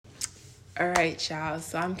All right, y'all.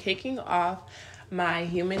 So I'm kicking off my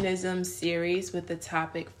humanism series with the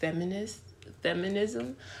topic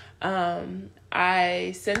feminism.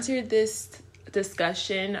 I centered this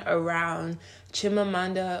discussion around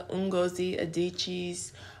Chimamanda Ngozi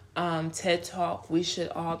Adichie's TED Talk, "We Should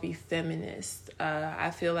All Be Feminists."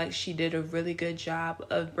 I feel like she did a really good job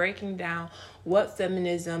of breaking down what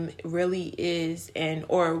feminism really is and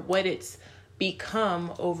or what it's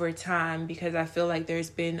become over time, because I feel like there's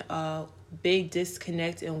been a big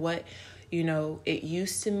disconnect in what it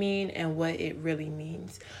used to mean and what it really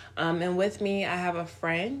means. And with me, I have a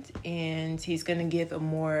friend, and he's going to give a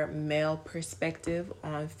more male perspective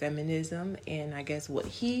on feminism and I guess what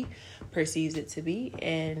he perceives it to be.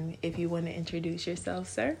 And if you want to introduce yourself,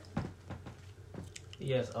 sir.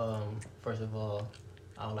 Yes, first of all,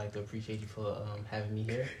 I would like to appreciate you for having me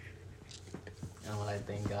here. And I would like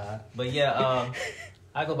to thank God. But yeah,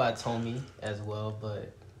 I go by Tommy as well,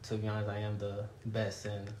 but to be honest, I am the best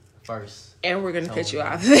and first. And we're going to cut you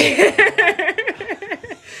off there.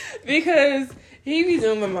 Because he be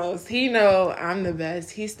doing the most. He know I'm the best.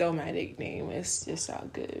 He stole my nickname. It's just all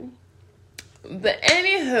good. But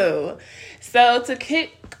anywho, so to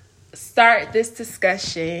start this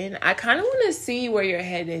discussion, I kind of want to see where your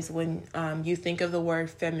head is when you think of the word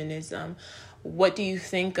feminism. What do you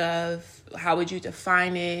think of? How would you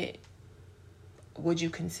define it? Would you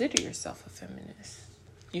consider yourself a feminist?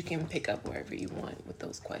 You can pick up wherever you want with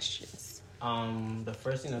those questions. The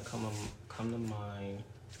first thing that come to mind,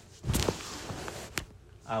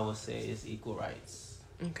 I would say, is equal rights.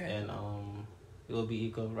 Okay. And it will be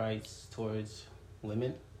equal rights towards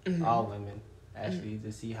women, all women, actually,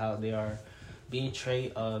 to see how they are being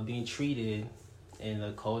treated in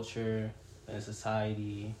the culture and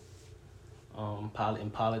society, in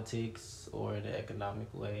politics or the economic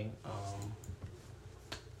way,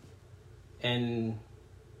 and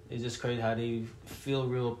it's just crazy how they feel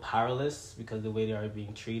real powerless because of the way they are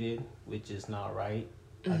being treated, which is not right.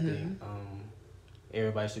 I think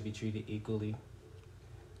everybody should be treated equally,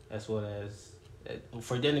 as well as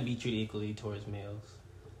for them to be treated equally towards males.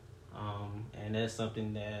 And that's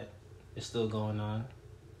something that is still going on.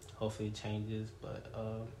 Hopefully it changes, but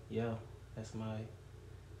yeah, that's my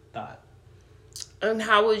thought. And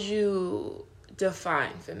how would you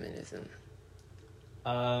define feminism?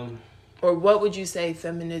 Or what would you say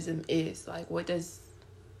feminism is? Like, what is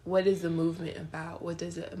the movement about? What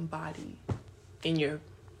does it embody in your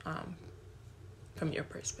from your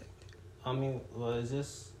perspective? I mean, well, it's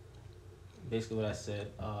just basically what I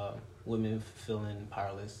said. Women feeling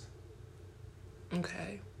powerless.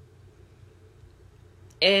 Okay.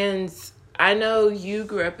 And I know you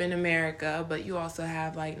grew up in America, but you also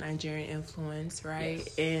have like Nigerian influence, right?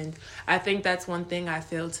 Yes. And I think that's one thing I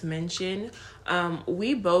failed to mention.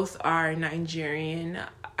 We both are Nigerian.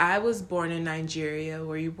 I was born in Nigeria.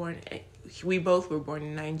 Were you born? We both were born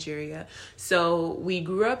in Nigeria. So we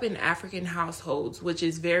grew up in African households, which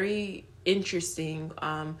is very interesting.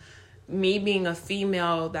 Me being a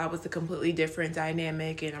female, that was a completely different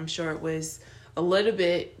dynamic, and I'm sure it was a little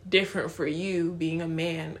bit different for you being a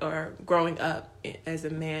man or growing up as a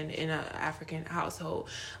man in an African household.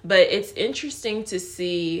 But it's interesting to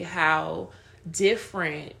see how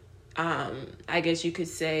different, I guess you could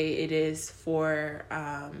say, it is for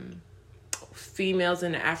females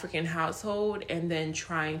in an African household and then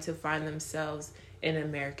trying to find themselves in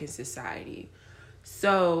American society.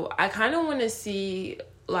 So I kind of want to see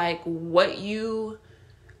like what you,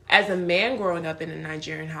 as a man growing up in a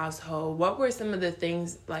Nigerian household, what were some of the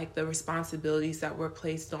things, like the responsibilities that were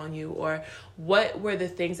placed on you, or what were the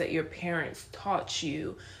things that your parents taught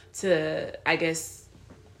you to, I guess,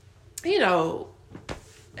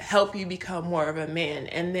 help you become more of a man?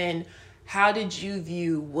 And then how did you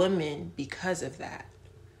view women because of that?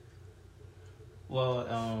 Well,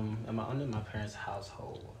 under my parents'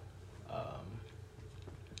 household,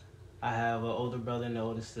 I have an older brother and an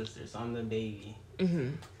older sister, so I'm the baby.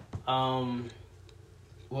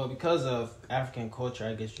 Well, because of African culture,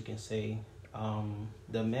 I guess you can say,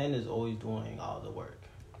 the man is always doing all the work.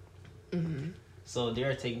 So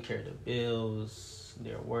they're taking care of the bills,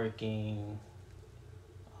 they're working,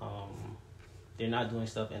 they're not doing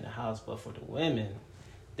stuff in the house. But for the women,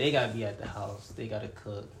 they gotta be at the house, they gotta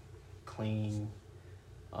cook, clean,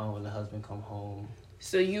 when the husband come home.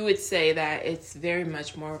 So you would say that it's very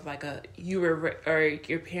much more of like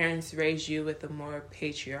your parents raised you with a more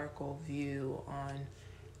patriarchal view on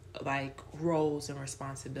like roles and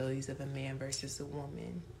responsibilities of a man versus a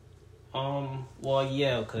woman. Well,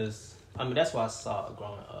 yeah, because that's what I saw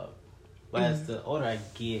growing up. But as the older I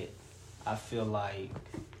get, I feel like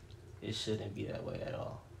it shouldn't be that way at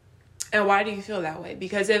all. And why do you feel that way?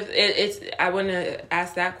 Because if it's, I want to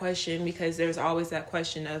ask that question because there's always that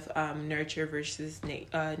question of nurture versus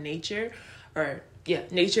nature, or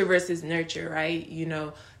nature versus nurture, right? You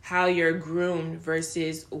know, how you're groomed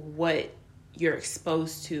versus what you're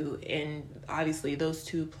exposed to, and obviously those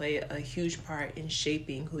two play a huge part in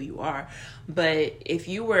shaping who you are. But if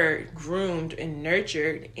you were groomed and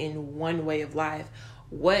nurtured in one way of life,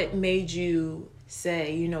 what made you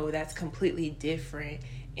say, you know, that's completely different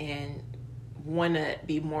and want to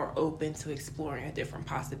be more open to exploring a different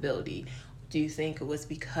possibility? Do you think it was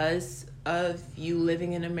because of you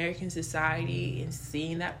living in American society and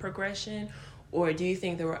seeing that progression, or do you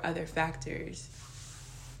think there were other factors?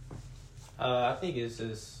 I think it's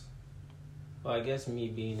just, well, I guess me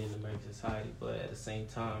being in American society, but at the same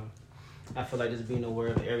time, I feel like just being aware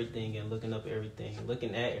of everything and looking up everything,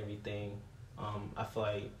 looking at everything. I feel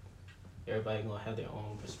like everybody gonna have their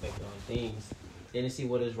own perspective on things. Then they see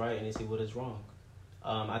what is right and they see what is wrong.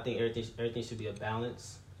 I think everything should be a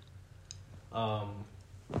balance.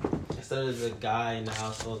 Instead of the guy in the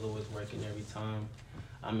household always working every time,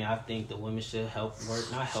 I mean, I think the women should not help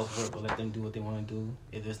work, but let them do what they want to do.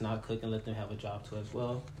 If it's not cooking, let them have a job too as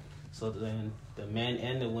well. So then the men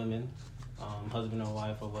and the women, husband or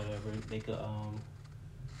wife or whatever, they could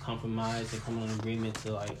compromise and come on an agreement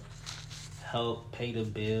to like help pay the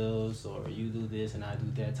bills, or you do this and I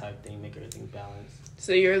do that type thing, make everything balanced.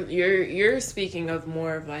 So you're speaking of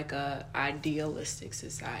more of like a idealistic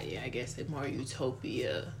society, I guess, a more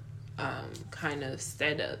utopia kind of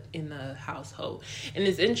setup in the household. And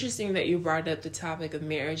it's interesting that you brought up the topic of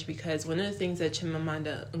marriage, because one of the things that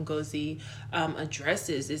Chimamanda Ngozi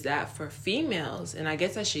addresses is that for females, and I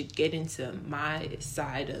guess I should get into my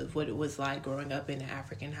side of what it was like growing up in an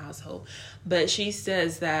African household, but she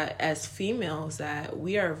says that as females that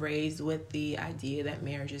we are raised with the idea that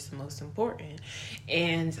marriage is the most important.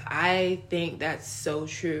 And I think that's so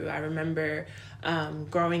true. I remember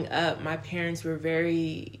growing up, my parents were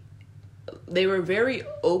very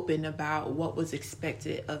open about what was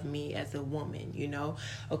expected of me as a woman, you know?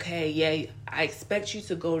 Okay, yeah, I expect you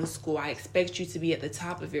to go to school. I expect you to be at the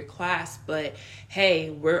top of your class, but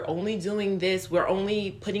hey, we're only doing this. We're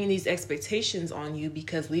only putting these expectations on you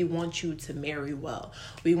because we want you to marry well.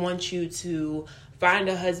 We want you to find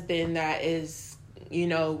a husband that is, you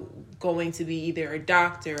know, going to be either a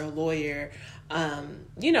doctor, a lawyer,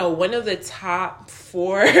 you know, one of the top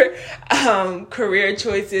 4 career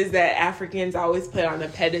choices that Africans always put on a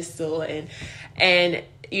pedestal, and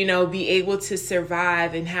you know, be able to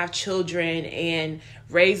survive and have children and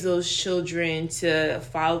raise those children to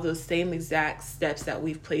follow those same exact steps that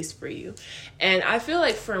we've placed for you. And I feel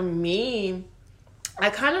like for me,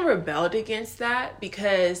 I kind of rebelled against that,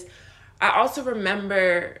 because I also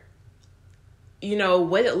remember, you know,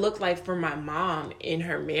 what it looked like for my mom in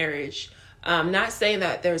her marriage. Not saying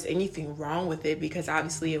that there's anything wrong with it, because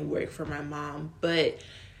obviously it worked for my mom, but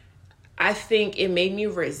I think it made me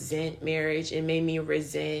resent marriage. It made me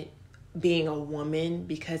resent being a woman,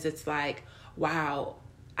 because it's like, wow,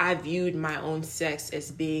 I viewed my own sex as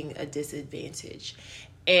being a disadvantage.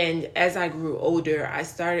 And as I grew older, I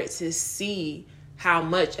started to see how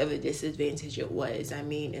much of a disadvantage it was. I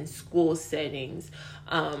mean, in school settings,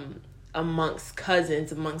 amongst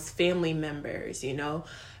cousins, amongst family members, you know.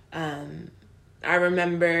 I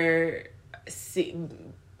remember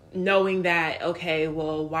knowing that, okay,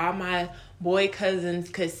 well, while my boy cousins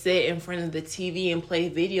could sit in front of the TV and play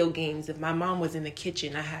video games, if my mom was in the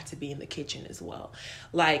kitchen, I had to be in the kitchen as well.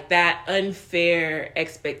 Like that unfair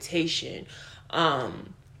expectation.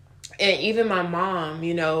 And even my mom,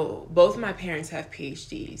 you know, both my parents have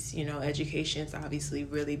PhDs. You know, education is obviously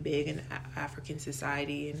really big in African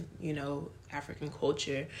society and, you know, African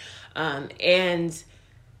culture. And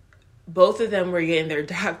both of them were getting their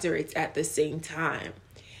doctorates at the same time.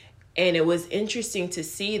 And it was interesting to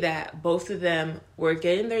see that both of them were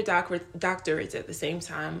getting their doctorates at the same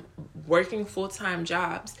time, working full-time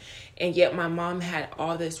jobs. And yet my mom had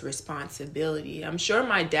all this responsibility. I'm sure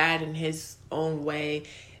my dad, in his own way,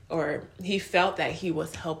 or he felt that he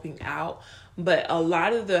was helping out, but a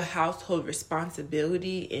lot of the household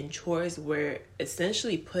responsibility and chores were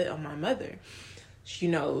essentially put on my mother. You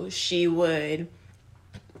know, she would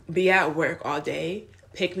be at work all day,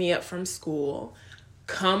 pick me up from school,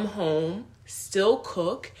 come home, still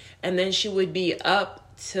cook, and then she would be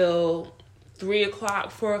up till 3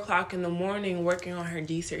 o'clock, 4 o'clock in the morning working on her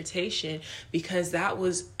dissertation, because that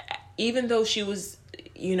was, even though she was,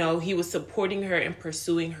 you know, he was supporting her and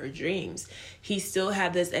pursuing her dreams, he still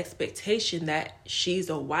had this expectation that she's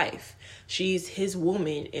a wife, she's his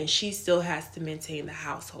woman, and she still has to maintain the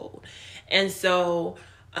household. And so,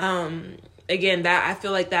 again, that I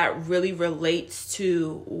feel like that really relates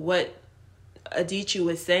to what Adichie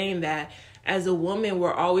was saying, that as a woman,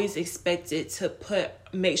 we're always expected to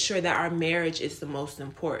make sure that our marriage is the most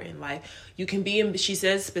important. Like, you can be, she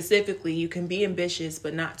says specifically, you can be ambitious,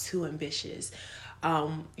 but not too ambitious.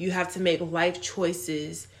 You have to make life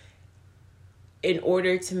choices in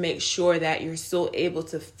order to make sure that you're still able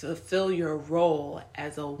to fulfill your role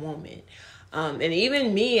as a woman. And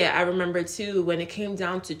even me, I remember too, when it came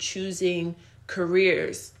down to choosing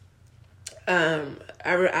careers,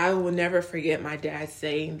 I will never forget my dad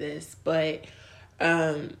saying this, but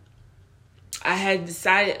I had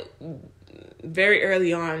decided very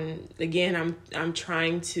early on, again, I'm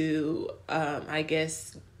trying to, I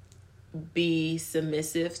guess, be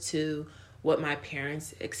submissive to what my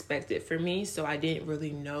parents expected for me. So I didn't really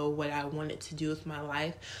know what I wanted to do with my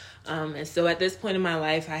life. And so at this point in my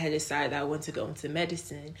life, I had decided that I wanted to go into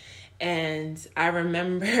medicine. And I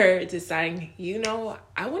remember deciding,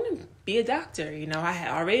 I want to be a doctor. I had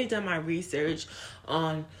already done my research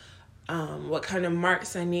on what kind of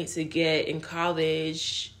marks I need to get in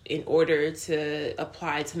college in order to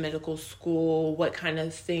apply to medical school, what kind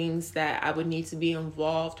of things that I would need to be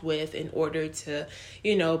involved with in order to,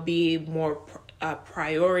 be more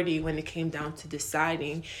priority when it came down to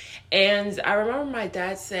deciding. And I remember my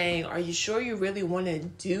dad saying, "Are you sure you really want to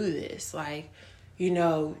do this? Like, you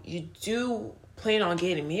do plan on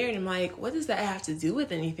getting married." I'm like, what does that have to do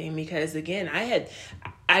with anything? Because again,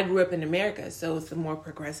 I grew up in America, so it's a more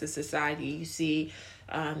progressive society.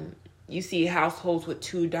 You see households with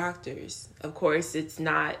 2 doctors. Of course, it's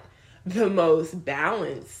not the most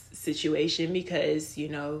balanced situation because,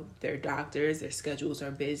 they're doctors, their schedules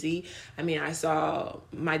are busy. I mean, I saw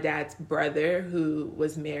my dad's brother who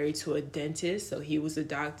was married to a dentist, so he was a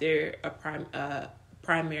doctor, a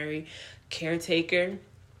primary caretaker,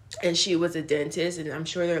 and she was a dentist, and I'm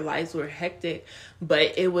sure their lives were hectic,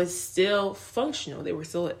 but it was still functional. They were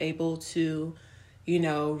still able to,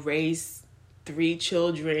 raise 3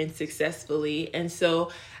 children successfully. And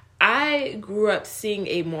so I grew up seeing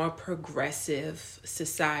a more progressive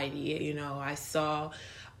society. I saw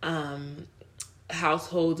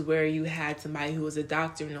households where you had somebody who was a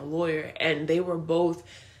doctor and a lawyer, and they were both,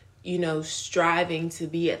 striving to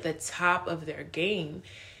be at the top of their game.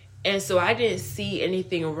 And so I didn't see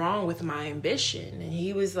anything wrong with my ambition. And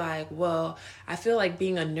he was like, well, I feel like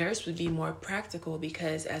being a nurse would be more practical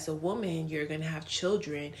because as a woman, you're going to have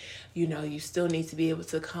children. You still need to be able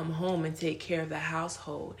to come home and take care of the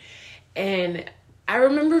household. And I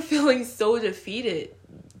remember feeling so defeated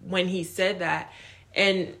when he said that.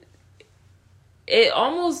 And it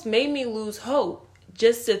almost made me lose hope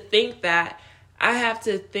just to think that I have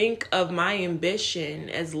to think of my ambition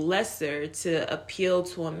as lesser to appeal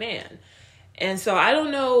to a man. And so I don't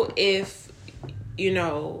know if,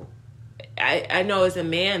 I know as a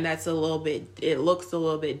man it looks a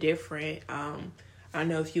little bit different. I don't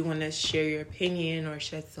know if you want to share your opinion or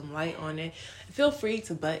shed some light on it. Feel free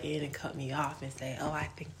to butt in and cut me off and say, oh, I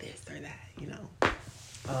think this or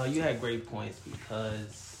that, You had great points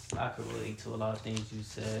because I could relate to a lot of things you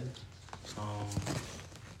said.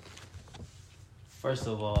 First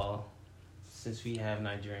of all, since we have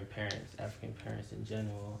Nigerian parents, African parents in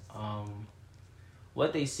general,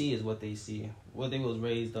 what they see is what they see. What they was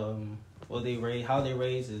raised, how they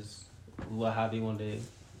raised is how they want their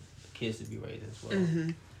kids to be raised as well.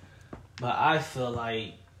 Mm-hmm. But I feel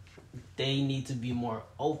like they need to be more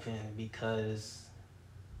open because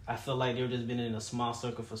I feel like they've just been in a small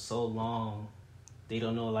circle for so long. They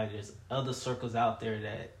don't know there's other circles out there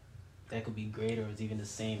that could be greater or is even the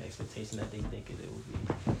same expectation that they think it would be.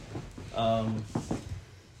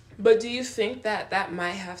 But do you think that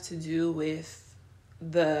might have to do with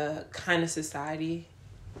the kind of society?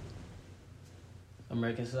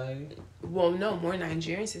 American society? Well, no, more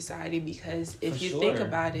Nigerian society, because if you think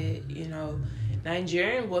about it,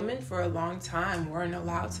 Nigerian women for a long time weren't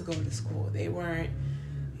allowed to go to school. They weren't,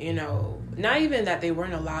 not even that they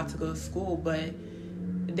weren't allowed to go to school, but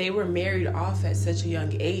they were married off at such a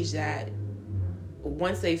young age that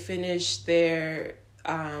once they finished their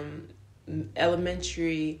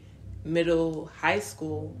elementary, middle, high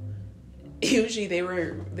school, usually they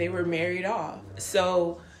were married off.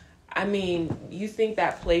 So, I mean, you think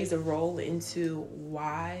that plays a role into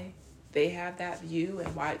why they have that view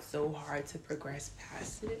and why it's so hard to progress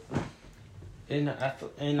past it? In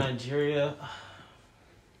Nigeria,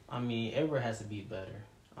 I mean, everywhere has to be better.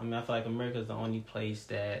 I mean, I feel like America is the only place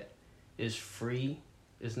that is free.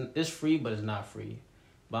 It's free, but it's not free.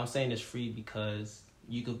 But I'm saying it's free because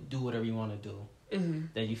you could do whatever you want to do. Mm-hmm.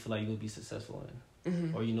 That you feel like you would be successful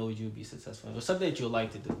or you know what you would be successful in, or something that you would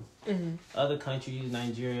like to do. Other countries,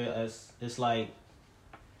 Nigeria, it's like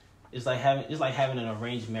having an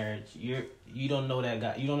arranged marriage. You don't know that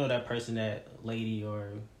guy, you don't know that person, that lady or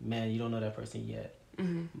man, you don't know that person yet,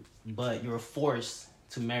 but you're forced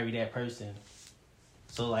to marry that person.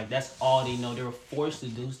 So like that's all they know. They were forced to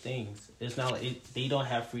do things. It's not like they don't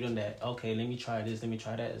have freedom that, okay, let me try this, let me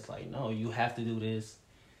try that. It's like, no, you have to do this.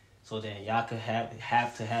 So then y'all could have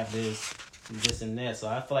to have this and that. So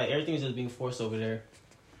I feel like everything's just being forced over there.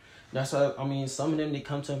 That's why, I mean, some of them, they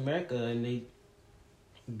come to America and they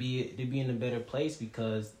be in a better place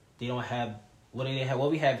because they don't have what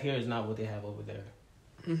we have here is not what they have over there.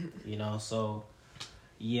 You know, so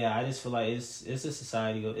yeah, I just feel like it's a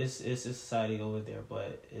society. It's a society over there,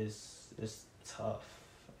 but it's tough,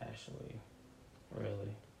 actually,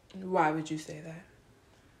 really. Why would you say that?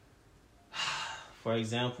 For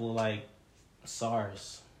example, like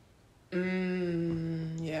SARS.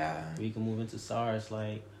 Yeah. We can move into SARS,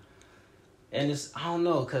 like, and it's, I don't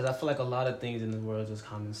know, because I feel like a lot of things in the world is just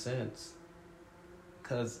common sense.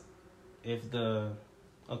 Because if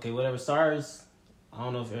whatever, SARS, I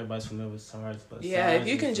don't know if everybody's familiar with SARS, but yeah, SARS if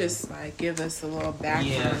you can just like give us a little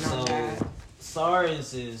background on that.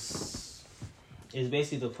 SARS is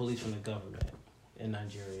basically the police from the government in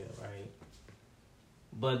Nigeria, right?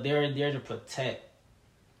 But they're there to protect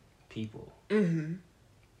people.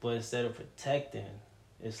 But instead of protecting,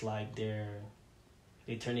 it's like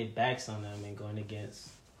they turn their backs on them and going against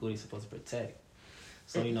who they're supposed to protect.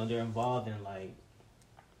 So, you know, they're involved in like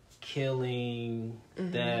killing,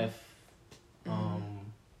 theft,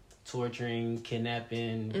 torturing,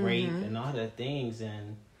 kidnapping, rape, and all that things.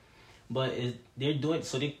 But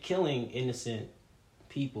they're killing innocent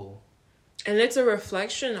people. And it's a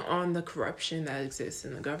reflection on the corruption that exists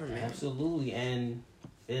in the government. Absolutely. And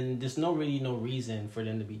there's no reason for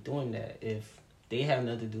them to be doing that if they have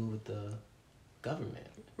nothing to do with the government.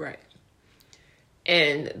 Right.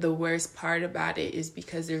 And the worst part about it is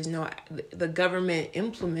because the government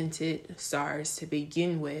implemented SARS to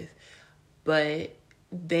begin with, but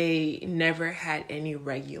they never had any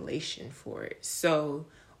regulation for it. So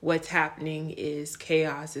what's happening is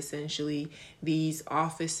chaos, essentially. These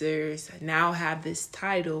officers now have this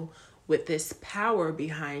title with this power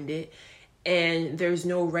behind it, and there's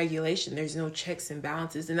no regulation, there's no checks and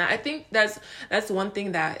balances. And I think that's one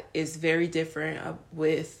thing that is very different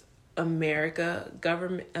with America's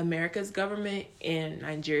government and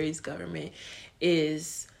Nigeria's government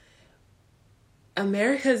is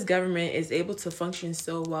America's government is able to function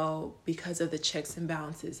so well because of the checks and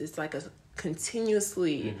balances. It's like a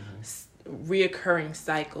continuously reoccurring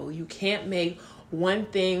cycle. You can't make one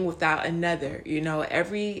thing without another. You know,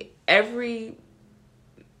 every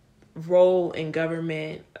role in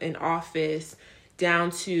government, in office, down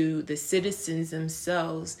to the citizens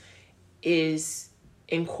themselves is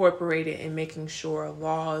incorporated in making sure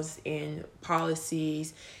laws and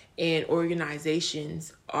policies and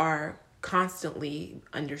organizations are constantly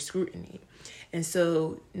under scrutiny. And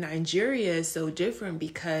so Nigeria is so different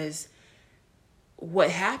because what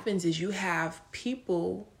happens is you have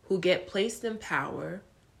people who get placed in power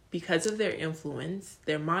because of their influence,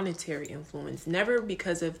 their monetary influence, never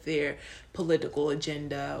because of their political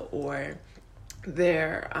agenda or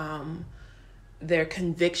their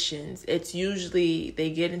convictions. It's usually they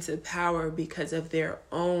get into power because of their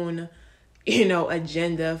own,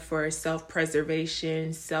 agenda for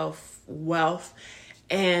self-preservation, self-wealth,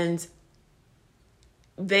 and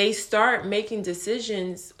they start making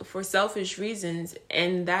decisions for selfish reasons,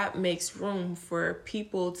 and that makes room for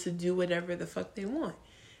people to do whatever the fuck they want.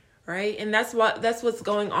 Right? And that's what's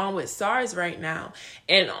going on with SARS right now.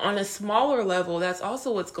 And on a smaller level, that's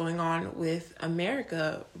also what's going on with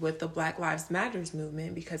America with the Black Lives Matters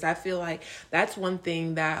movement, because I feel like that's one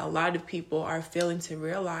thing that a lot of people are failing to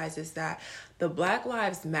realize is that the Black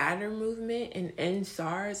Lives Matter movement and End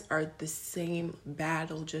SARS are the same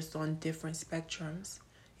battle, just on different spectrums,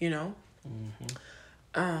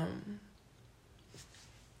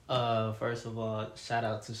 First of all, shout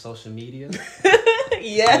out to social media.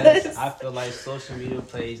 Yes. I feel like social media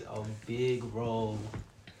plays a big role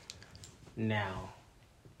now.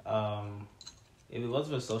 If it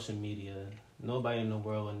wasn't for social media, nobody in the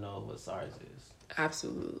world would know what SARS is.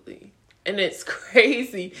 Absolutely. And it's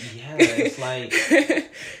crazy. Yeah, it's like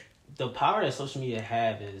the power that social media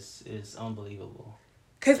have is unbelievable.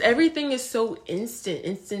 Because everything is so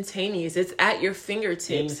instantaneous. It's at your fingertips.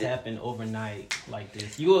 Things happen overnight like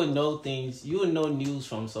this. You will know news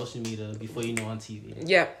from social media before you know on TV.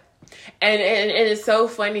 Yep. And it's so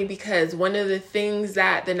funny because one of the things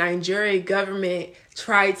that the Nigerian government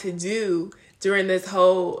tried to do during this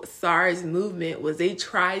whole SARS movement was they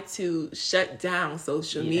tried to shut down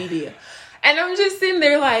social media. And I'm just sitting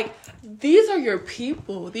there like, these are your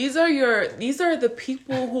people. These are the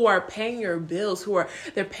people who are paying your bills,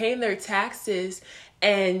 they're paying their taxes,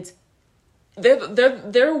 and they're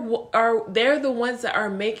the ones that are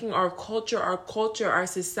making our culture, our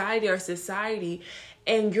society,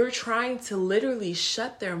 and you're trying to literally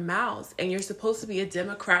shut their mouths. And you're supposed to be a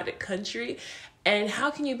democratic country. And how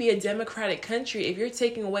can you be a democratic country if you're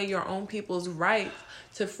taking away your own people's right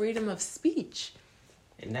to freedom of speech?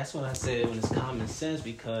 And that's when I said when it's common sense,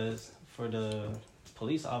 because for the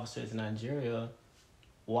police officers in Nigeria,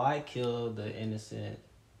 why kill the innocent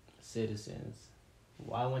citizens?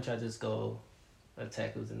 Why won't y'all just go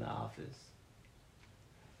attack who's in the office?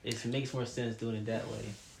 It makes more sense doing it that way.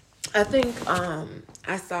 I think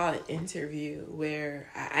I saw an interview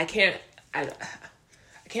where I can't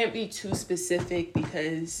be too specific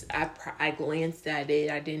because I glanced at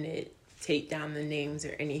it. I didn't take down the names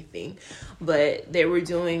or anything, but they were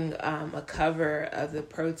doing a cover of the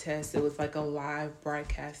protest. It was like a live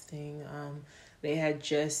broadcasting. They had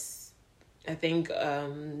just, I think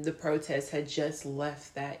the protest had just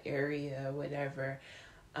left that area, whatever,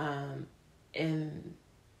 and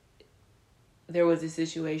there was a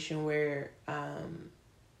situation where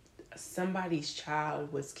somebody's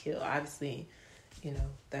child was killed. Obviously,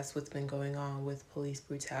 that's what's been going on with police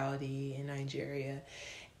brutality in Nigeria.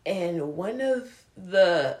 And one of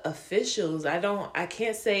the officials, I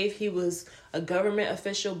can't say if he was a government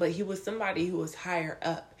official, but he was somebody who was higher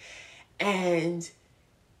up. And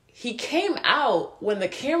he came out when the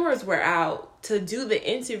cameras were out to do the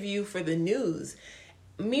interview for the news.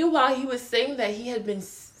 Meanwhile, he was saying that he had been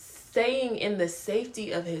staying in the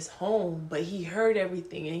safety of his home, but he heard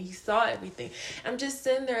everything and he saw everything. I'm just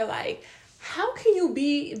sitting there like, how can you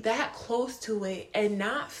be that close to it and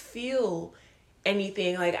not feel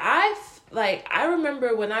anything? I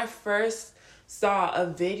remember when I first saw a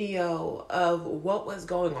video of what was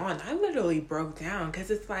going on, I literally broke down, because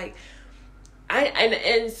it's like, and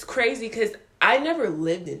it's crazy because I never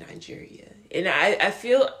lived in Nigeria, and I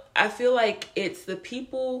feel like it's the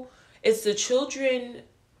people, it's the children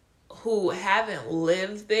who haven't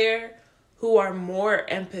lived there who are more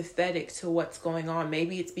empathetic to what's going on.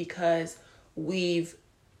 Maybe it's because we've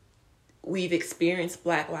experienced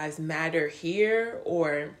Black Lives Matter here,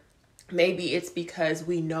 or maybe it's because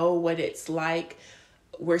we know what it's like.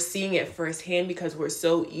 We're seeing it firsthand because it's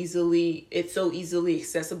so easily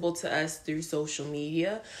accessible to us through social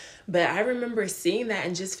media. But I remember seeing that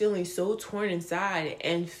and just feeling so torn inside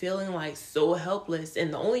and feeling like so helpless.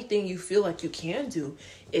 And the only thing you feel like you can do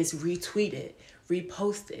is retweet it,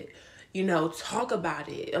 repost it, talk about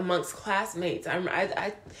it amongst classmates.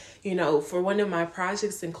 I for one of my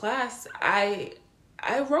projects in class, I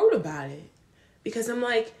wrote about it because I'm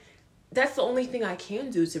like, that's the only thing I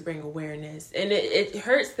can do to bring awareness. And it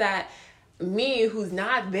hurts that me, who's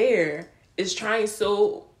not there, is trying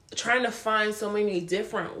to find so many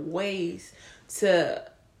different ways to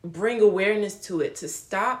bring awareness to it, to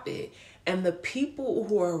stop it. And the people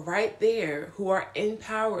who are right there, who are in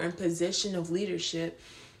power and position of leadership,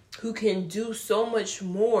 who can do so much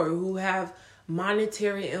more, who have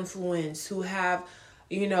monetary influence, who have,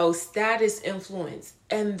 status influence,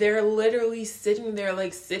 and they're literally sitting there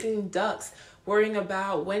like sitting ducks, worrying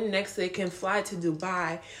about when next they can fly to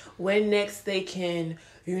Dubai, when next they can,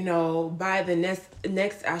 buy the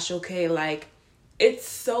next Ashoke. Like, it's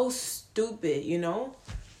so stupid, It's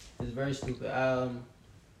very stupid.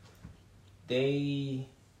 They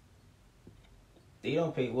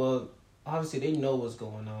don't pay, well, obviously they know what's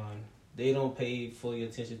going on. They don't pay fully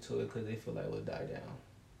attention to it because they feel like it will die down.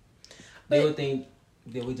 They would think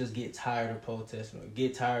that we just get tired of protesting or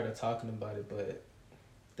get tired of talking about it, but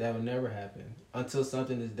that would never happen. Until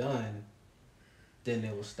something is done, then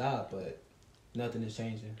it will stop, but nothing is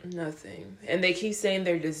changing. Nothing. And they keep saying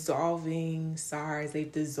they're dissolving SARS.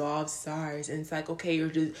 They've dissolved SARS. And it's like, okay,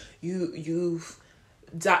 you've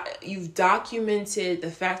documented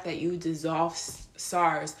the fact that you dissolved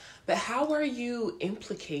SARS, but how are you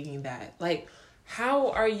implicating that? Like, how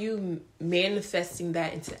are you manifesting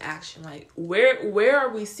that into action? Like, where are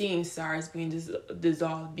we seeing SARS being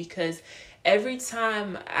dissolved? Because every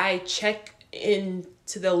time I check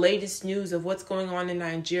into the latest news of what's going on in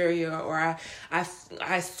Nigeria, or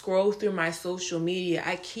I scroll through my social media,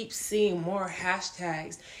 I keep seeing more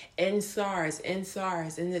hashtags, end SARS, and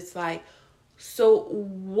it's like, so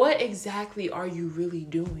what exactly are you really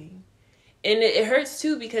doing? And it hurts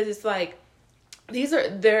too, because it's like,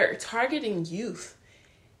 they're targeting youth.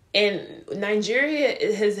 And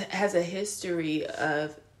Nigeria has a history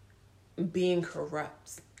of being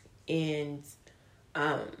corrupt and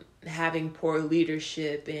having poor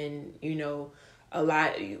leadership, and a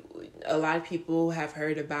lot of people have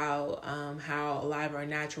heard about how a lot of our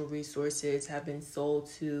natural resources have been sold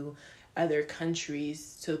to other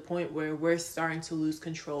countries to the point where we're starting to lose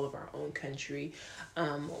control of our own country.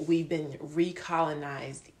 We've been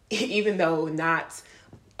recolonized, even though not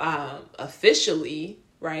officially,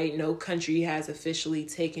 right? No country has officially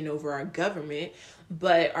taken over our government,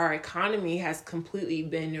 but our economy has completely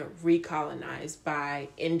been recolonized by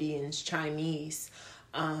Indians, Chinese.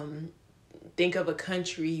 Think of a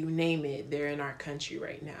country, you name it, they're in our country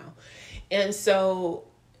right now. And so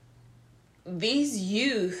these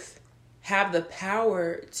youth have the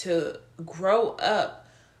power to grow up,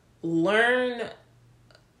 learn,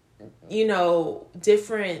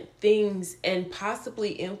 different things, and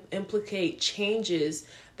possibly implicate changes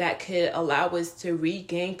that could allow us to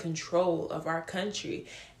regain control of our country.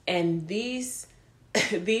 And these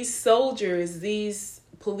soldiers, these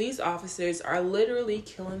police officers are literally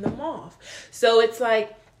killing them off. So it's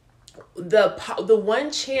like the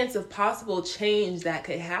one chance of possible change that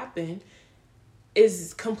could happen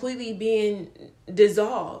is completely being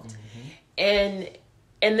dissolved. And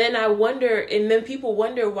then I wonder, and then people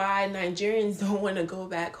wonder why Nigerians don't want to go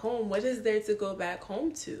back home. What is there to go back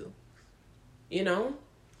home to?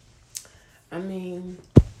 I mean,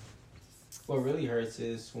 what really hurts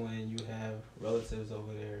is when you have relatives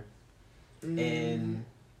over there and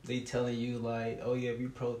they telling you like, oh yeah, we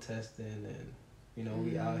protesting and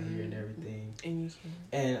we out here and everything. And you can.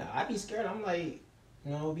 And I be scared. I'm like,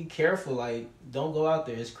 be careful. Like, don't go out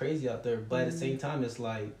there. It's crazy out there. But at the same time, it's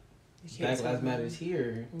like, Black Lives Matter is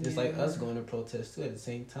here. It's like us going to protest too at the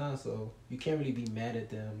same time. So you can't really be mad at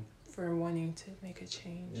them for wanting to make a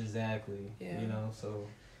change. Exactly. Yeah. So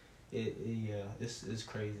it's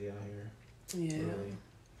crazy out here. Yeah. Really.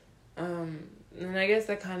 And I guess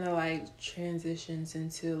that kind of like transitions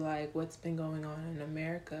into like what's been going on in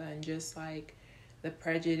America and just like the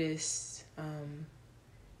prejudice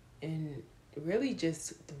and really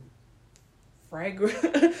just the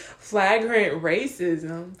flagrant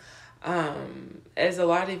racism. As a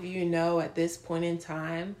lot of you know, at this point in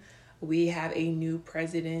time, we have a new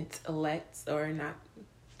president-elect, or not,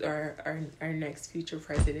 or our next future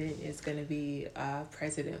president is going to be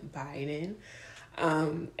President Biden.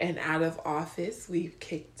 And out of office, we've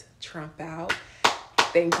kicked Trump out.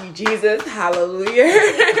 Thank you, Jesus.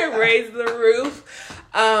 Hallelujah. Raise the roof.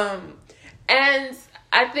 And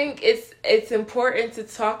I think it's important to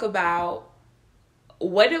talk about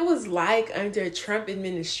what it was like under Trump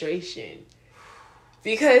administration.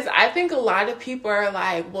 Because I think a lot of people are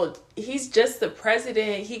like, well, he's just the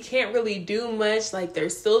president. He can't really do much. Like,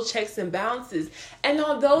 there's still checks and balances. And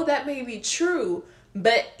although that may be true,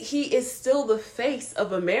 but he is still the face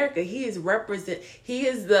of America. He is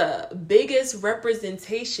the biggest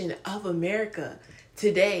representation of America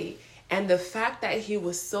today. And the fact that he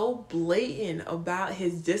was so blatant about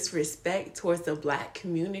his disrespect towards the Black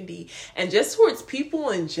community and just towards people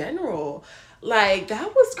in general, like,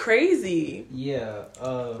 that was crazy. Yeah.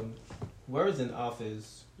 Whoever's in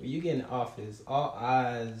office, when you get in office, all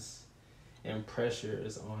eyes and pressure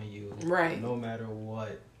is on you. Right. No matter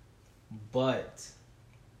what. But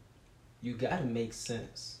you gotta make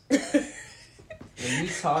sense. When you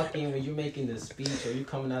talking, when you're making the speech or you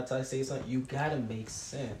coming out to say something, you gotta make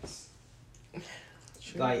sense.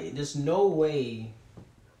 True. Like, there's no way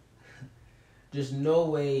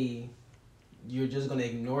you're just gonna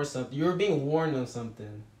ignore something. You're being warned on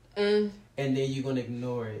something, and then you're gonna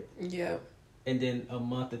ignore it. Yeah. And then a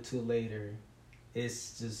month or two later,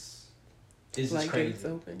 it's just like crazy. It's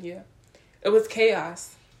open. Yeah. It was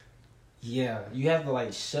chaos. Yeah, you have to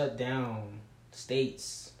like shut down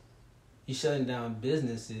states. You're shutting down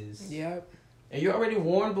businesses. Yep. And you're already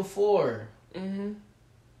warned before.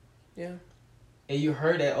 Yeah. And you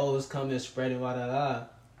heard that, it's coming, spreading, but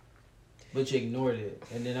you ignored it,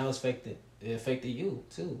 and then it affected you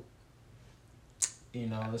too.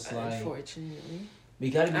 It's like, unfortunately, we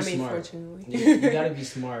gotta be smart. Fortunately, you gotta be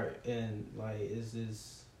smart, and like, it's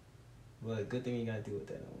just, but good thing you gotta deal with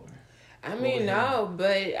that no more.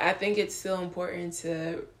 But I think it's still important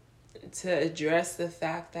to address the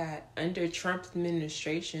fact that under Trump's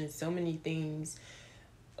administration, so many things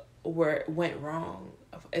went wrong.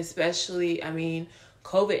 Especially,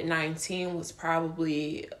 COVID-19 was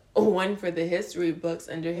probably one for the history books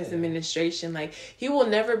under his administration. Like, he will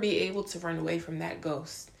never be able to run away from that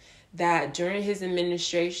ghost. That during his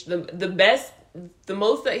administration, the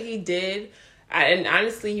most that he did, and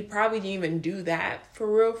honestly, he probably didn't even do that for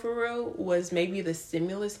real, was maybe the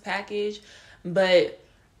stimulus package. But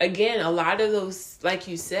again, a lot of those, like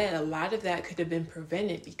you said, a lot of that could have been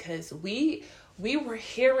prevented because we were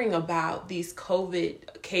hearing about these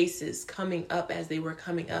COVID cases coming up as they were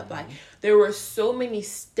coming up. Like, there were so many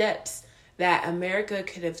steps that America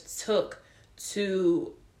could have took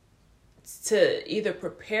to either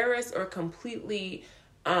prepare us or completely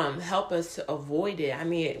help us to avoid it. I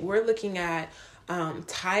mean, we're looking at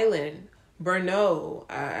Thailand, Brno.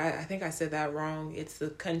 I think I said that wrong. It's the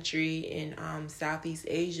country in Southeast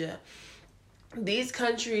Asia. These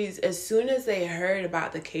countries, as soon as they heard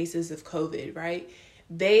about the cases of COVID, right,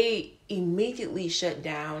 they immediately shut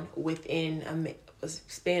down within a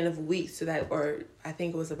span of weeks. So that, or I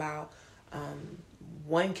think it was about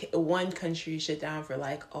one country shut down for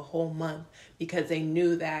like a whole month because they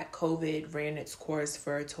knew that COVID ran its course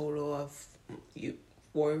for a total of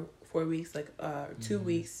 4 weeks, like 2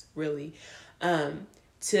 weeks really, to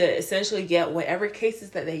essentially get whatever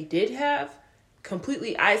cases that they did have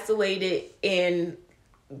completely isolated and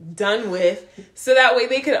done with, so that way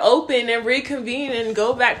they could open and reconvene and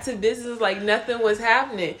go back to business like nothing was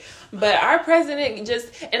happening. But our president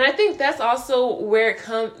and I think that's also where it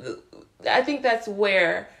comes. I think that's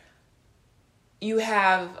where you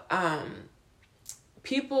have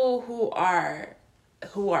people who are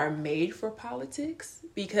made for politics,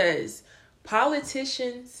 because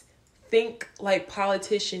politicians think like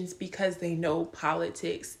politicians because they know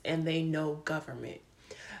politics and they know government.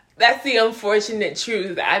 That's the unfortunate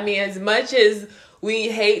truth. I mean, as much as we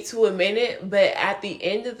hate to admit it, but at the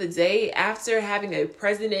end of the day, after having a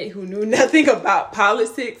president who knew nothing about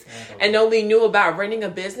politics and only knew about running a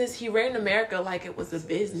business, he ran America like it was a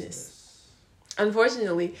business.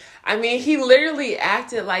 Unfortunately. I mean, he literally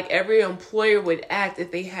acted like every employer would act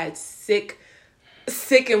if they had sick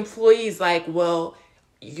employees. Like, well,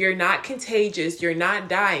 you're not contagious, you're not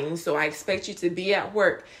dying, so I expect you to be at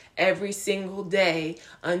work every single day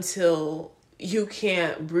until you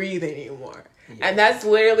can't breathe anymore. Yeah. And that's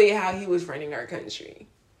literally how he was running our country.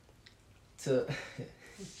 To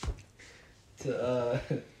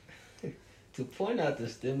point out the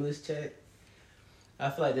stimulus check,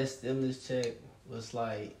 I feel like that stimulus check was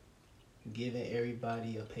like giving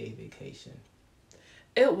everybody a paid vacation.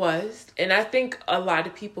 It was. And I think a lot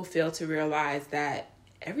of people fail to realize that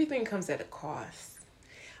everything comes at a cost.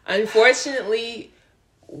 Unfortunately,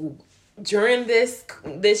 during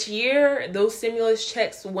this year, those stimulus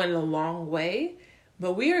checks went a long way,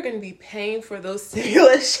 but we are going to be paying for those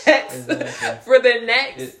stimulus checks for the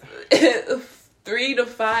next 3 to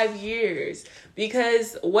 5 years,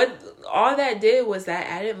 because what all that did was that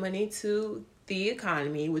added money to the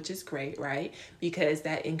economy, which is great, right? Because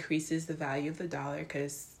that increases the value of the dollar,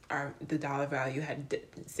 because the dollar value had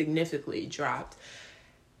significantly dropped.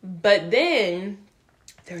 But then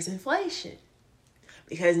there's inflation.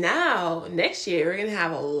 Because now, next year, we're going to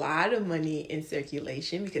have a lot of money in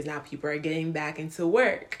circulation, because now people are getting back into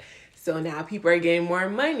work. So now people are getting more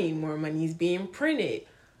money is being printed.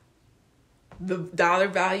 The dollar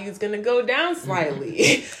value is going to go down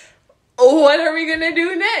slightly. What are we going to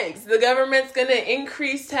do next? The government's going to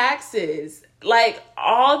increase taxes. Like,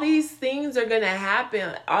 all these things are going to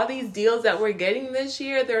happen. All these deals that we're getting this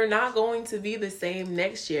year, they're not going to be the same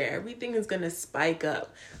next year. Everything is going to spike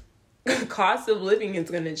up. Cost of living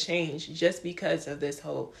is going to change just because of this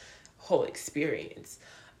whole experience.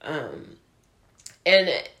 And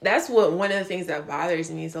that's one of the things that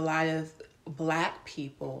bothers me is a lot of Black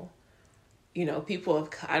people, people of,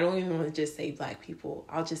 I don't even want to just say Black people,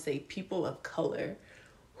 I'll just say people of color,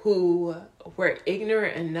 who were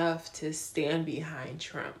ignorant enough to stand behind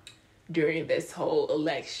Trump during this whole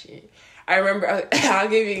election. I remember, I'll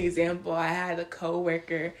give you an example. I had a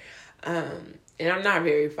coworker, and I'm not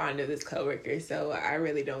very fond of this coworker, so I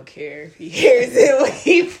really don't care if he hears it, what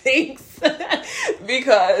he thinks,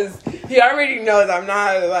 because he already knows I'm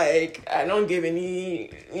not I don't give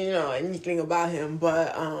anything about him.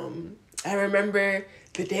 But I remember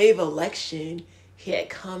the day of election, he had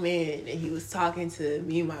come in and he was talking to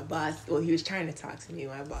me and my boss. Well, he was trying to talk to me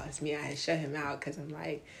and my boss. I had shut him out because I'm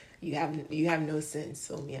like, you have no sense,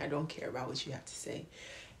 so I don't care about what you have to say.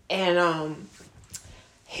 And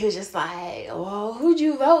he was just like, well, who'd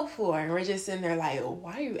you vote for? And we're just sitting there like,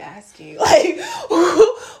 why are you asking? Like,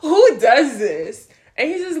 who does this? And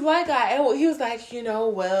he's this Black guy. And he was like,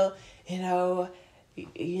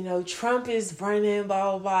 Trump is running,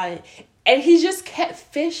 blah, blah, blah. And he just kept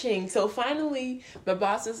fishing. So finally, my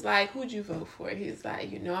boss was like, who'd you vote for? He's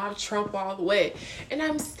like, I'm Trump all the way. And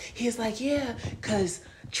he's like, yeah, because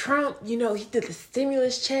Trump, he did the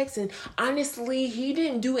stimulus checks, and honestly, he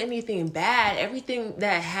didn't do anything bad. Everything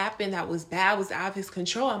that happened that was bad was out of his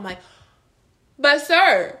control. I'm like, but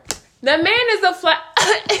sir, the man is a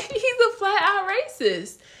He's a flat out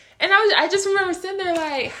racist. And I just remember sitting there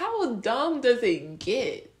like, how dumb does it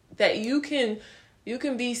get that you can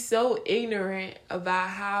be so ignorant about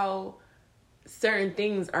how certain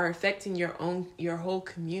things are affecting your whole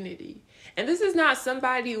community. And this is not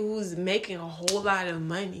somebody who's making a whole lot of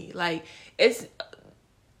money. Like, it's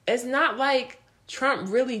not like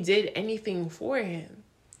Trump really did anything for him.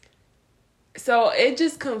 So it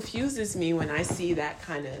just confuses me when I see that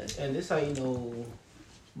kind of. And this how you know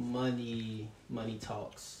money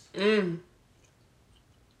talks. When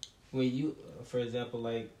you, for example,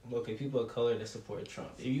 like, okay, people of color that support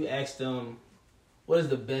Trump, if you ask them what is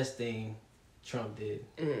the best thing Trump did,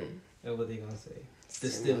 and what they gonna say? The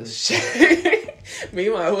stimulus check.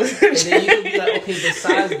 Meanwhile, and then you could be like, okay,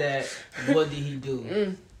 besides that, what did he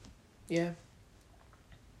do? Yeah.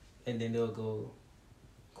 And then they'll go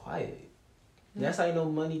quiet. That's how you know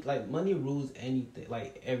money. Like, money rules anything,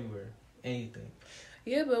 like everywhere, anything.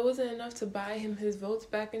 Yeah, but it wasn't enough to buy him his votes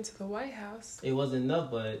back into the White House. It wasn't enough,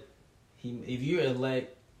 but if you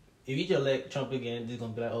elect Trump again, they're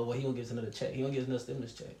gonna be like, oh, well, he gonna give us another check. He gonna give us another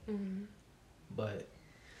stimulus check. Mm-hmm. But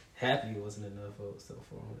happy it wasn't enough votes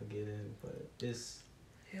for him to get in. But it's.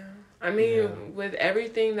 Yeah. I mean, with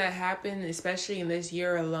everything that happened, especially in this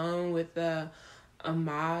year alone, with the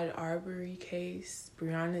Ahmaud Arbery case,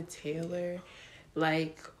 Breonna Taylor,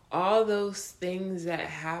 like, all those things that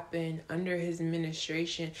happened under his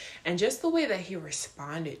administration, and just the way that he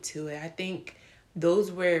responded to it, I think those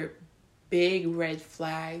were big red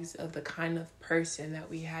flags of the kind of person that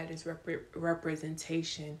we had as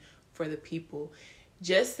representation for the people.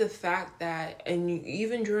 Just the fact that, and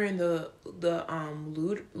even during the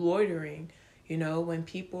loitering, you know, when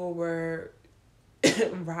people were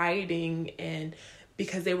rioting, and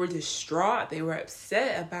because they were distraught, they were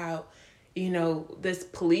upset about, you know, this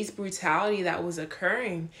police brutality that was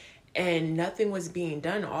occurring, and nothing was being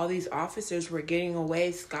done. All these officers were getting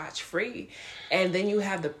away scotch-free. And then you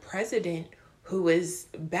have the president who is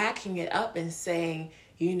backing it up and saying,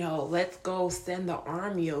 you know, let's go send the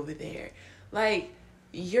army over there. Like,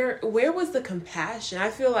 where was the compassion? I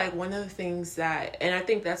feel like one of the things that, and I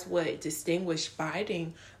think that's what distinguished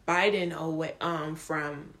Biden away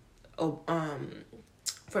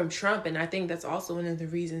from Trump, and I think that's also one of the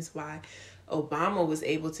reasons why Obama was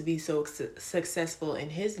able to be so successful in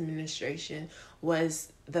his administration,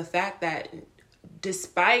 was the fact that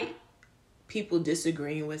despite people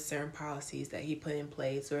disagreeing with certain policies that he put in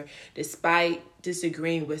place, or despite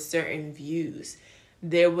disagreeing with certain views,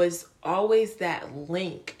 there was always that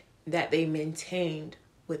link that they maintained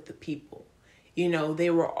with the people. You know, they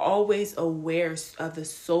were always aware of the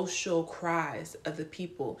social cries of the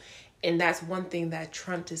people. And that's one thing that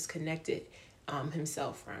Trump disconnected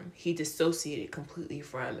himself from. He dissociated completely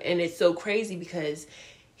from. And it's so crazy because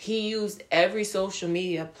he used every social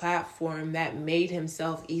media platform that made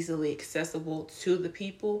himself easily accessible to the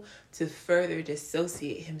people to further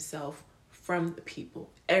dissociate himself from the people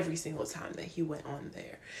every single time that he went on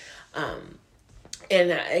there. And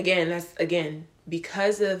that's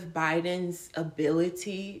because of Biden's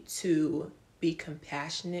ability to be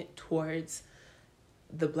compassionate towards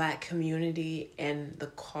the Black community and the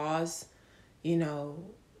cause, you know,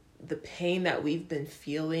 the pain that we've been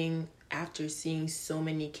feeling after seeing so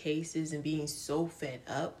many cases and being so fed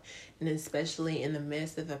up, and especially in the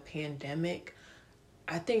midst of a pandemic.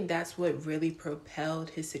 I think that's what really propelled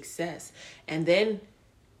his success. And then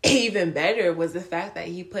even better was the fact that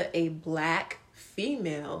he put a Black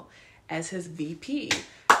female as his VP,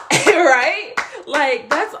 right? Like,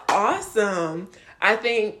 that's awesome. I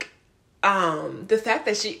think the fact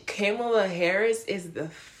that Kamala Harris is the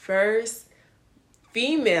first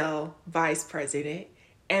female vice president,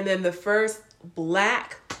 and then the first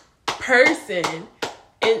Black person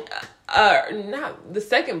in, not the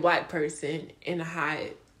second Black person in a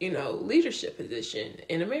high, you know, leadership position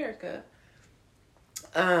in America.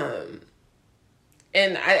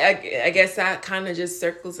 And I guess that kind of just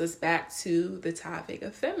circles us back to the topic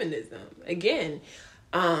of feminism again.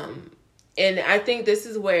 And I think this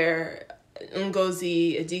is where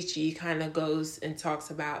Ngozi Adichie kind of goes and talks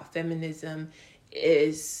about feminism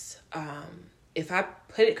is, if I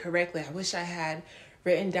put it correctly, I wish I had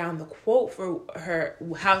written down the quote for her,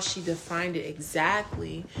 how she defined it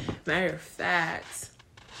exactly. Matter of fact,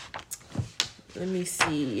 let me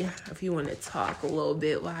see if you want to talk a little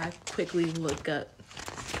bit while I quickly look up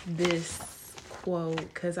this quote,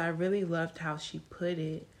 because I really loved how she put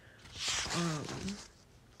it.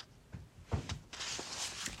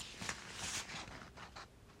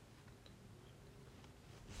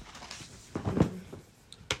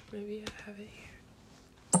 Maybe I have it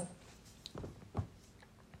here.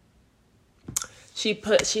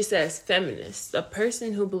 She says feminist, a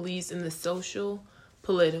person who believes in the social,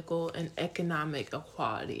 political, and economic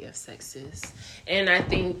equality of sexes. And I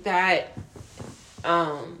think that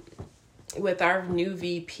with our new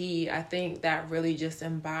VP, I think that really just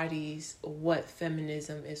embodies what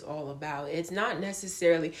feminism is all about. It's not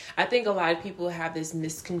necessarily, I think a lot of people have this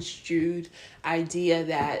misconstrued idea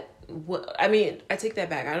that, I take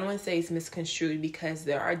that back. I don't want to say it's misconstrued because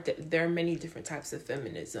there are many different types of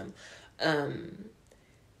feminism.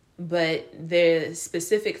 But the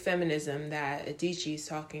specific feminism that Adichie is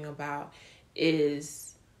talking about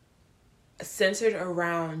is centered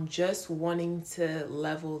around just wanting to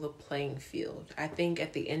level the playing field. I think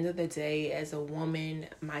at the end of the day, as a woman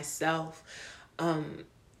myself,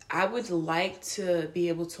 I would like to be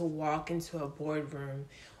able to walk into a boardroom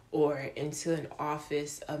or into an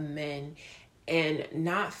office of men and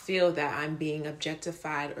not feel that I'm being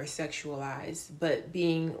objectified or sexualized, but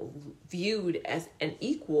being viewed as an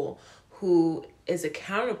equal who is a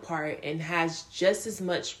counterpart and has just as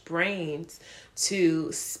much brains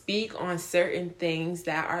to speak on certain things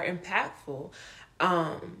that are impactful.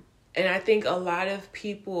 And I think a lot of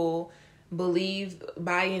people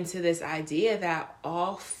buy into this idea that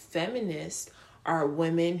all feminists are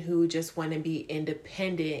women who just want to be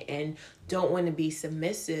independent and don't want to be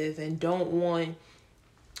submissive and don't want,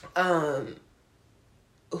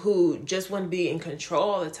 who just want to be in control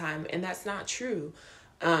all the time. And that's not true.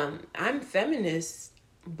 I'm feminist,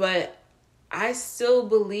 but I still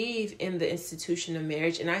believe in the institution of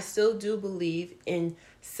marriage, and I still do believe in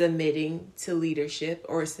submitting to leadership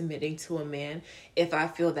or submitting to a man if I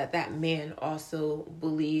feel that that man also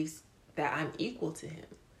believes that I'm equal to him.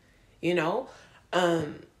 You know,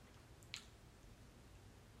 I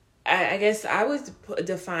guess I would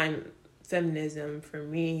define feminism for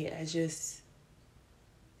me as just,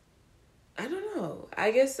 I don't know.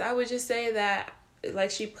 I guess I would just say that,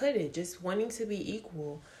 like she put it, just wanting to be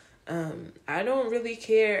equal. I don't really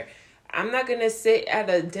care. I'm not going to sit at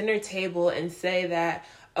a dinner table and say that,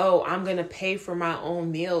 oh, I'm going to pay for my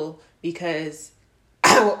own meal because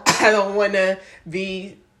I don't want to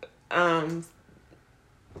be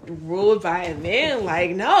ruled by a man.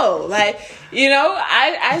 Like, no, like, you know,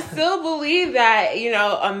 I still believe that, you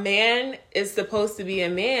know, a man is supposed to be a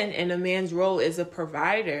man and a man's role is a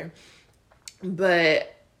provider.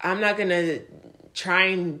 But I'm not going to try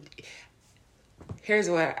and... Here's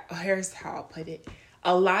how I'll put it.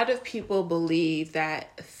 A lot of people believe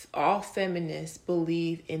that all feminists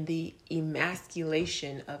believe in the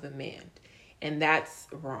emasculation of a man. And that's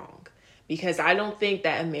wrong. Because I don't think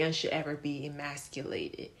that a man should ever be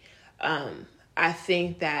emasculated. I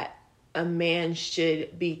think that a man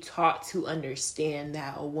should be taught to understand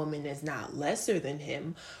that a woman is not lesser than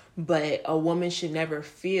him, but a woman should never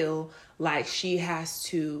feel like she has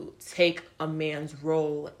to take a man's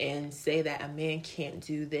role and say that a man can't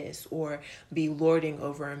do this or be lording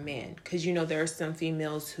over a man. Because, you know, there are some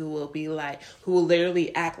females who will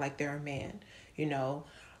literally act like they're a man, you know.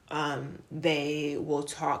 They will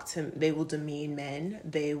demean men.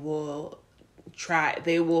 They will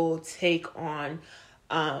take on,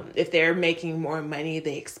 if they're making more money,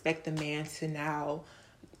 they expect the man to now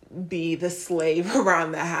be the slave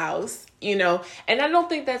around the house, you know. And I don't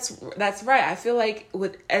think that's right. I feel like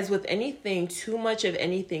with anything, too much of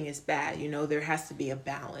anything is bad. You know, there has to be a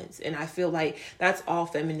balance. And I feel like that's all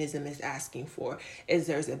feminism is asking for, is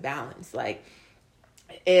there's a balance. Like,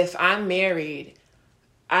 if I'm married,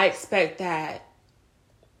 I expect that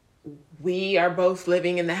we are both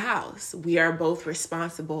living in the house. We are both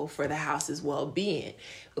responsible for the house's well-being.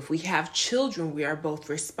 If we have children, we are both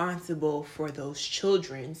responsible for those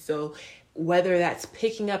children. So whether that's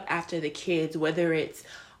picking up after the kids, whether it's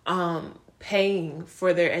paying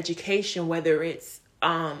for their education, whether it's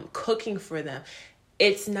cooking for them,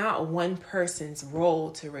 it's not one person's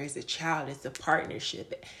role to raise a child. It's a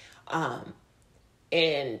partnership.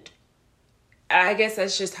 And I guess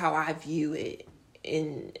that's just how I view it.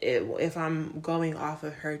 If I'm going off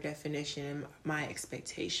of her definition and my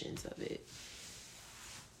expectations of it.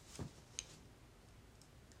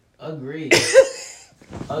 Agreed.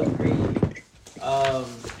 Agreed. I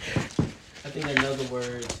think another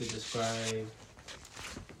word to describe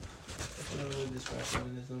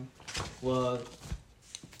feminism. Well,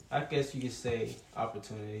 I guess you could say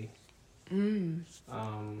opportunity. Women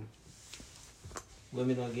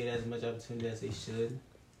don't get as much opportunity as they should.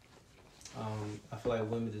 I feel like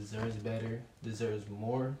women deserves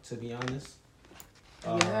more, to be honest.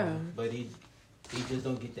 But he just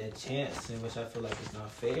don't get that chance, in which I feel like it's not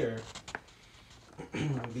fair.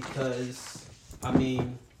 Because, I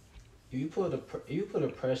mean, you put a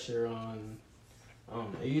pressure on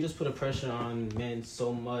You just put a pressure on men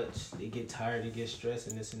so much, they get tired, they get stressed,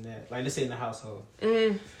 and this and that. Like, let's say in the household.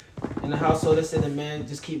 In the household, let's say the man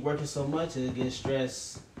just keep working so much and get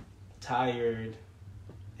stressed, tired,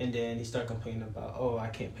 and then he start complaining about, oh, I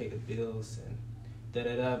can't pay the bills and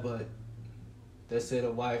da-da-da. But let's say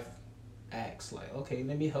the wife asks, like, okay,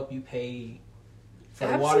 let me help you pay for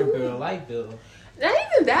the water bill, light bill. Not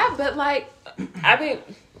even that, but like, I mean,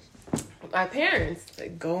 my parents,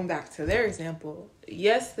 like, going back to their example,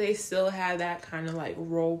 yes, they still have that kind of like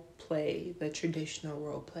role play, the traditional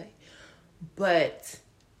role play, but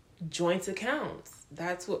joint accounts.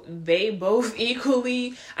 That's what they both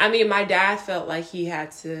equally. I mean, my dad felt like he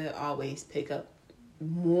had to always pick up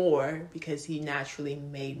more because he naturally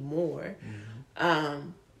made more.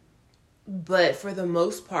 But for the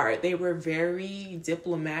most part, they were very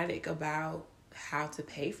diplomatic about how to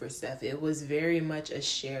pay for stuff. It was very much a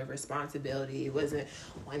shared responsibility. It wasn't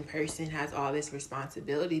one person has all this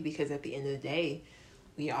responsibility, because at the end of the day,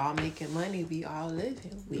 we all making money, we all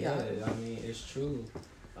living. I mean, it's true.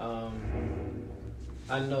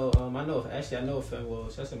 I know a friend, well,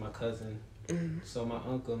 especially my cousin. So my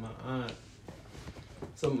uncle, my aunt.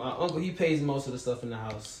 So my uncle, he pays most of the stuff in the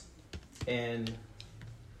house, and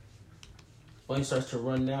when he starts to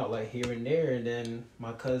run out, like, here and there, and then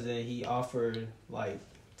my cousin, he offered, like,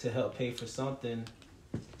 to help pay for something,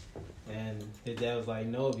 and his dad was like,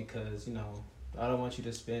 no, because, you know, I don't want you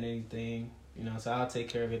to spend anything, you know, so I'll take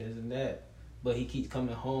care of it, this and that. But he keeps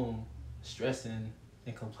coming home stressing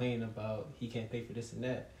and complaining about he can't pay for this and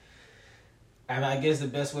that. And I guess the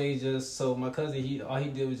best way is just, so my cousin, all he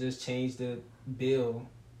did was just change the bill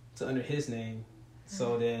to under his name.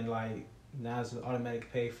 So then, like, now it's automatic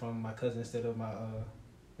pay from my cousin instead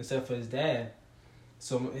for his dad.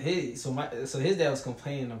 So his dad was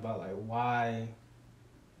complaining about, like, why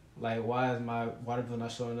is my water bill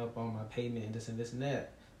not showing up on my payment and this and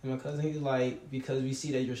that. And my cousin, he's like, because we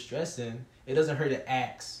see that you're stressing, it doesn't hurt to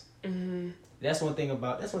ask. That's one thing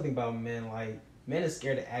about men. Like, men is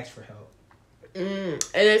scared to ask for help. And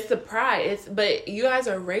it's the pride. But you guys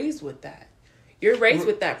are raised with that. You're raised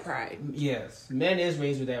with that pride. Yes, men is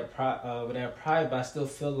raised with that pride. But I still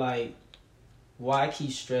feel like, why keep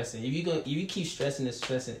stressing? If you keep stressing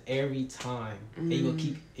every time, and you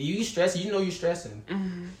gonna you stressing. You know you're stressing.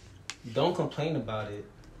 Don't complain about it.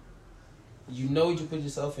 You know what you put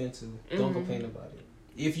yourself into. Don't complain about it.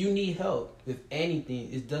 If you need help with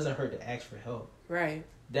anything, it doesn't hurt to ask for help. Right.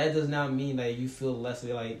 That does not mean that you feel less.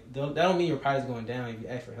 Like, that don't mean your pride is going down if you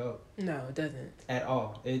ask for help. No, it doesn't. At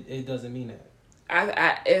all. It doesn't mean that.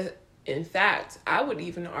 In fact, I would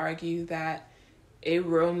even argue that a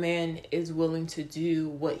real man is willing to do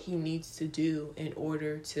what he needs to do in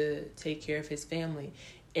order to take care of his family.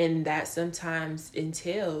 And that sometimes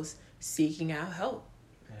entails seeking out help.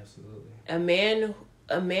 Absolutely.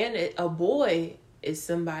 A boy is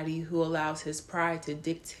somebody who allows his pride to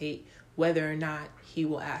dictate whether or not he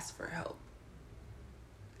will ask for help.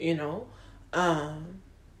 You know?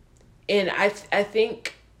 And I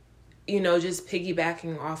think, you know, just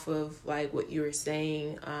piggybacking off of, like, what you were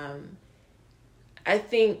saying, I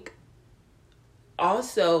think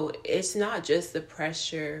also it's not just the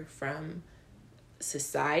pressure from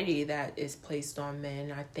society that is placed on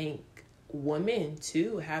men. I think women,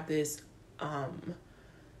 too, have this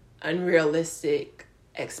unrealistic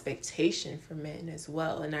expectation for men as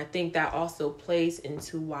well. And I think that also plays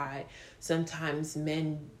into why sometimes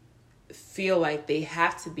men feel like they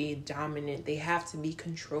have to be dominant, they have to be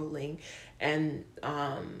controlling, and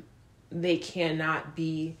they cannot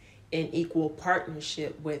be in equal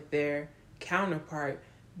partnership with their counterpart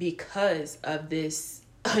because of this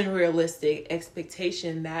unrealistic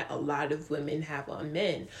expectation that a lot of women have on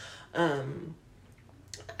men.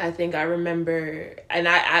 I think I remember, and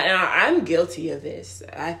I'm guilty of this.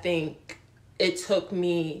 I think it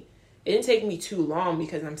didn't take me too long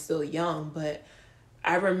because I'm still young, but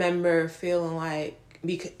I remember feeling like,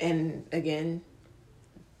 and again,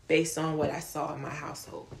 based on what I saw in my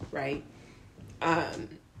household, right?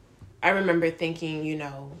 I remember thinking, you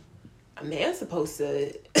know, a man's supposed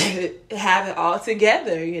to have it all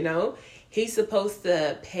together, you know? He's supposed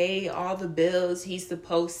to pay all the bills. He's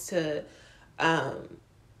supposed to,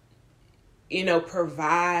 you know,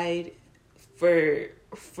 provide for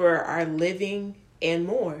our living and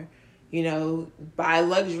more, you know, buy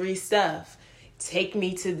luxury stuff, take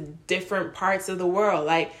me to different parts of the world.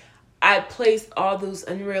 Like, I placed all those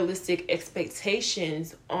unrealistic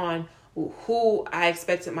expectations on who I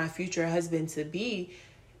expected my future husband to be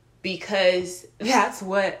because that's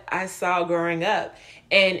what I saw growing up.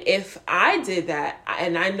 And if I did that,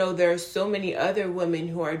 and I know there are so many other women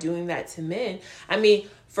who are doing that to men, I mean,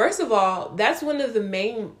 first of all, that's one of the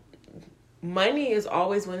main, money is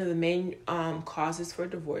always one of the main causes for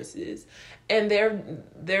divorces. And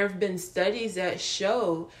there have been studies that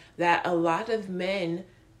show that a lot of men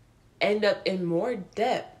end up in more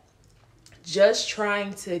debt just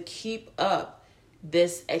trying to keep up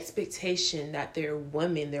this expectation that their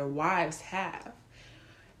women, their wives have.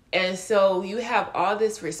 And so you have all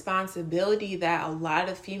this responsibility that a lot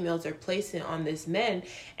of females are placing on this men.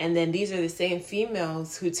 And then these are the same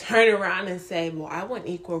females who turn around and say, well, I want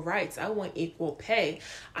equal rights. I want equal pay.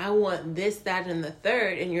 I want this, that, and the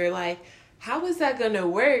third. And you're like, how is that going to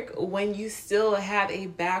work when you still have a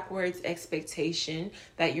backwards expectation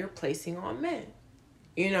that you're placing on men?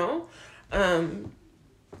 You know? I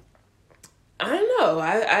don't know.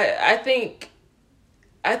 I think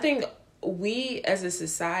we as a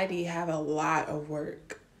society have a lot of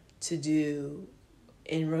work to do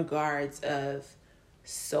in regards of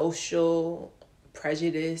social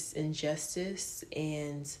prejudice, injustice,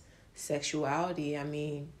 and sexuality. I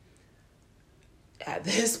mean, at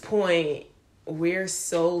this point, we're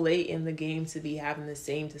so late in the game to be having the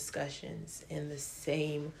same discussions and the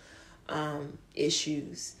same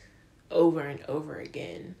issues over and over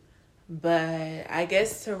again. But I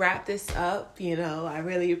guess to wrap this up, I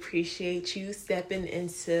really appreciate you stepping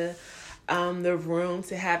into the room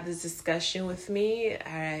to have this discussion with me.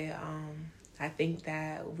 I think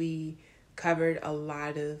that we covered a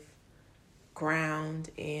lot of ground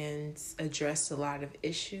and addressed a lot of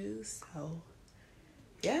issues. So,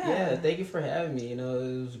 yeah. Yeah, thank you for having me. It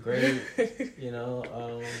was great.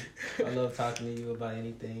 I love talking to you about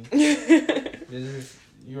anything.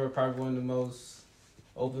 You were probably one of the most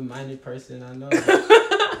open-minded person I know. So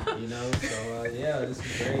this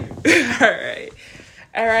is great.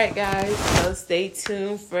 All right, guys. So stay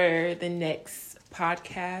tuned for the next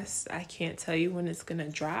podcast. I can't tell you when it's gonna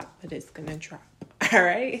drop, but it's gonna drop. All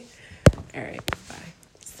right. Bye.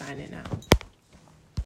 Signing out.